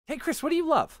Hey, Chris, what do you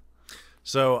love?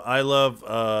 So I love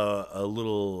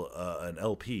an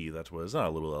LP. That was not a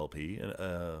little LP,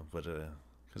 but because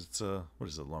it's what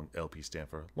does a long LP stand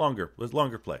for? Longer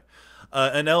play.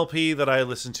 An LP that I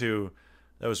listened to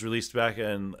that was released back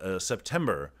in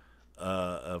September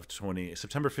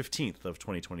 15th of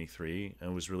 2023,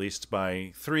 and was released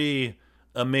by three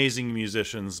amazing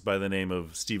musicians by the name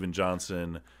of Steven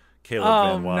Johnson, Caleb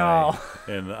Van Wy, no.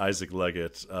 and Isaac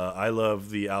Leggett. I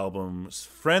love the album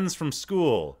Friends from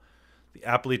School, the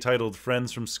aptly titled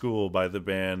Friends from School by the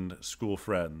band School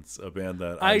Friends, a band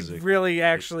that Isaac... I really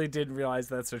actually didn't realize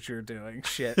that's what you were doing.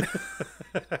 Shit.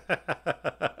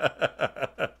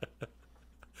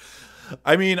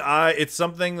 I mean, it's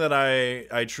something that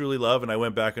I truly love, and I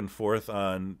went back and forth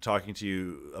on talking to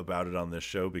you about it on this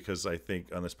show, because I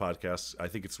think on this podcast, I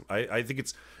think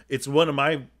it's one of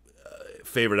my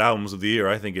favorite albums of the year.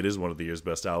 I think it is one of the year's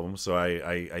best albums. So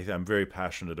I'm very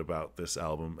passionate about this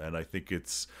album, and I think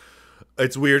it's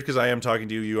weird because I am talking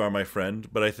to you. You are my friend,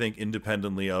 but I think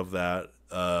independently of that,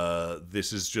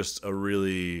 this is just a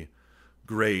really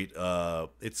great.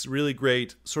 It's really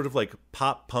great, sort of like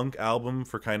pop punk album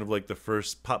for kind of like the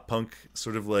first pop punk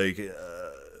sort of like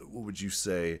what would you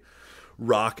say,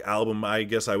 rock album. I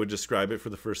guess I would describe it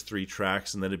for the first three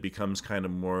tracks, and then it becomes kind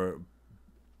of more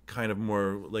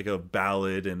like a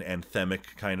ballad and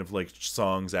anthemic kind of like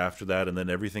songs after that, and then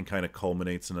everything kind of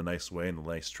culminates in a nice way in the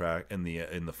nice track in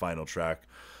the final track.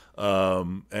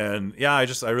 And yeah,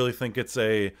 I really think it's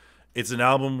an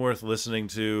album worth listening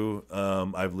to.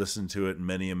 I've listened to it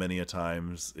many a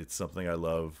times. It's something I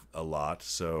love a lot.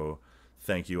 So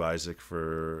thank you, Isaac,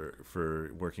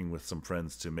 for working with some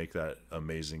friends to make that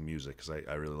amazing music, because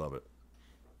I really love it.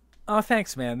 Oh,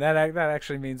 thanks, man. That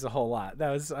actually means a whole lot. I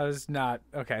was not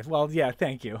okay. Well, yeah,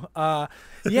 thank you. Yeah,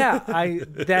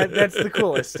 that's the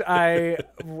coolest. My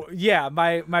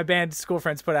band School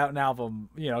Friends put out an album,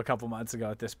 a couple months ago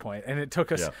at this point, and it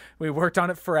took us. Yeah. We worked on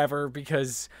it forever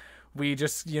because we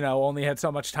just, only had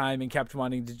so much time and kept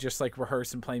wanting to just like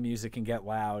rehearse and play music and get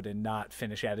loud and not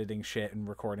finish editing shit and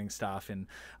recording stuff. And,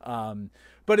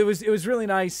 but it was really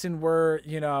nice. And we're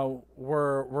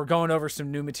going over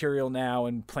some new material now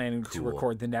and planning to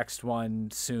record the next one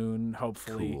soon,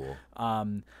 hopefully.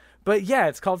 Cool. But yeah,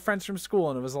 it's called Friends from School,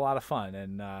 and it was a lot of fun,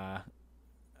 and,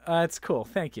 it's cool.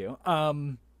 Thank you. I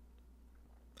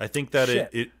think that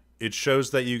it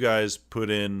shows that you guys put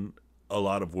in a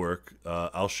lot of work.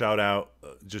 I'll shout out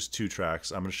just two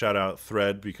tracks. I'm going to shout out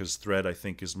Thread, because Thread I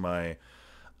think it's my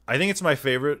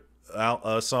favorite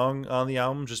song on the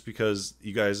album, just because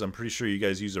I'm pretty sure you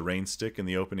guys use a rain stick in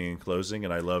the opening and closing,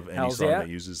 and I love any song that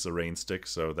uses a rain stick,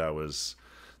 so that was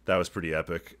pretty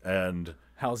epic. And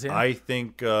Hells yeah. I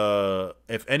think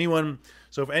if anyone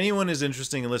is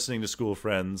interested in listening to School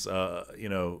Friends,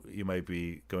 you might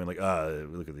be going like,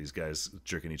 look at these guys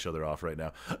jerking each other off right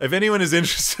now. If anyone is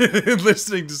interested in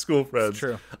listening to School Friends,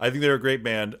 true. I think they're a great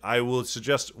band. I will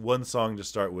suggest one song to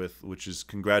start with, which is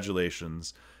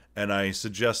Congratulations. And I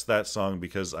suggest that song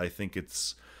because I think in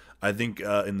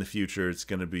the future it's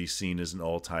going to be seen as an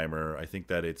all-timer. I think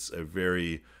that it's a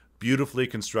very beautifully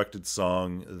constructed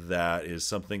song that is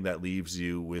something that leaves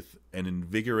you with an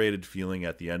invigorated feeling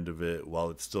at the end of it, while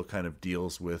it still kind of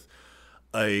deals with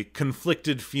a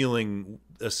conflicted feeling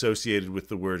associated with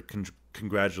the word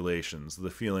congratulations,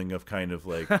 the feeling of kind of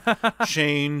like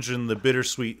change and the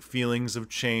bittersweet feelings of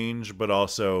change, but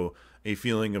also a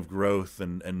feeling of growth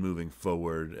and moving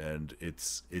forward. And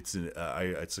it's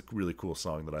a really cool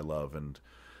song that I love. And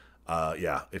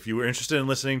if you were interested in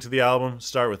listening to the album,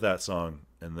 start with that song,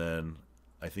 and then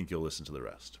I think you'll listen to the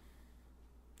rest.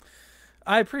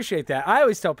 I appreciate that. I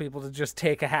always tell people to just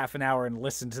take a half an hour and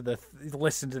listen to the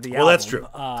album. Well, that's true.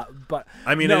 But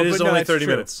I mean, it is only 30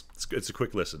 minutes. It's a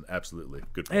quick listen. Absolutely,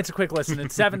 good point. It's a quick listen.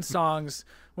 It's 7 songs.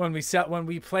 When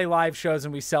we play live shows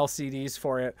and we sell CDs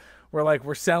for it,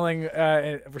 we're selling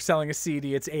a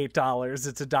CD. It's $8.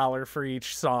 It's $1 for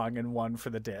each song and $1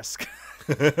 for the disc.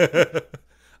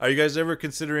 Are you guys ever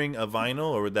considering a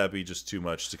vinyl, or would that be just too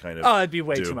much to kind of? Oh, it'd be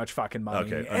way too much fucking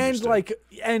money. Okay, and like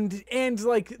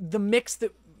the mix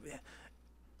that.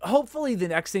 Hopefully, the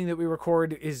next thing that we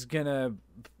record is gonna.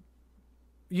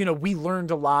 We learned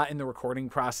a lot in the recording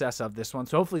process of this one,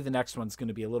 so hopefully the next one's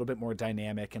gonna be a little bit more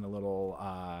dynamic and a little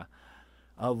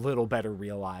better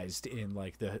realized in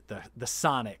like the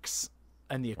sonics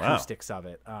and the acoustics of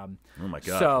it. Oh my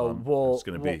god! So we'll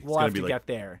have to like, get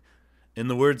there. In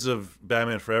the words of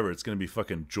Batman Forever, it's going to be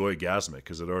fucking joy-gasmic,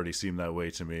 because it already seemed that way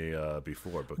to me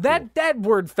before. But that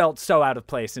word felt so out of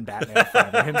place in Batman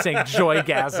Forever. Him saying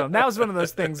joy-gasm. That was one of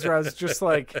those things where I was just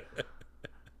like,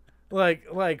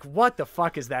 Like what the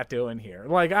fuck is that doing here?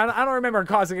 Like I don't remember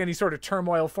causing any sort of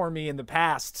turmoil for me in the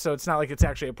past, so it's not like it's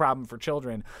actually a problem for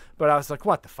children. But I was like,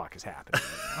 what the fuck is happening?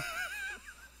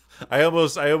 I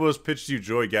almost pitched you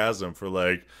Joygasm for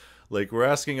like we're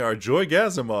asking our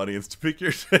Joygasm audience to pick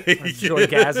your take.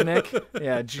 Joygasmic?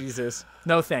 Yeah, Jesus.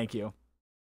 No, thank you.